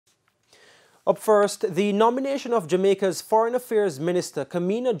Up first, the nomination of Jamaica's Foreign Affairs Minister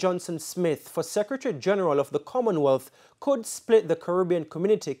Kamina Johnson-Smith for Secretary General of the Commonwealth could split the Caribbean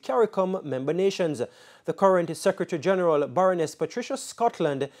Community CARICOM member nations. The current Secretary General, Baroness Patricia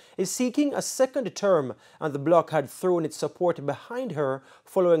Scotland, is seeking a second term, and the bloc had thrown its support behind her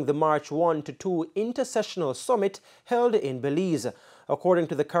following the March 1 to 2 intersessional summit held in Belize. According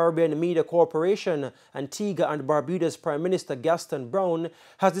to the Caribbean Media Corporation, Antigua and Barbuda's Prime Minister Gaston Brown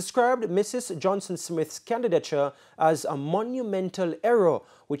has described Mrs. Johnson-Smith's candidature as a monumental error,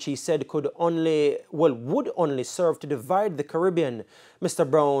 which he said would only serve to divide the Caribbean. Mr.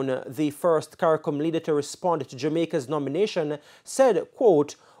 Brown, the first CARICOM leader to respond to Jamaica's nomination, said,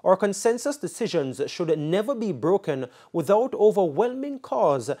 quote, "Our consensus decisions should never be broken without overwhelming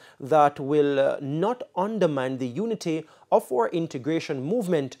cause that will not undermine the unity of our integration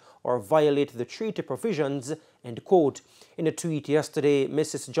movement or violate the treaty provisions," end quote. In a tweet yesterday,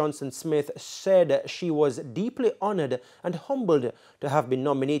 Mrs. Johnson-Smith said she was deeply honored and humbled to have been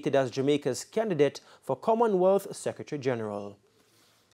nominated as Jamaica's candidate for Commonwealth Secretary General.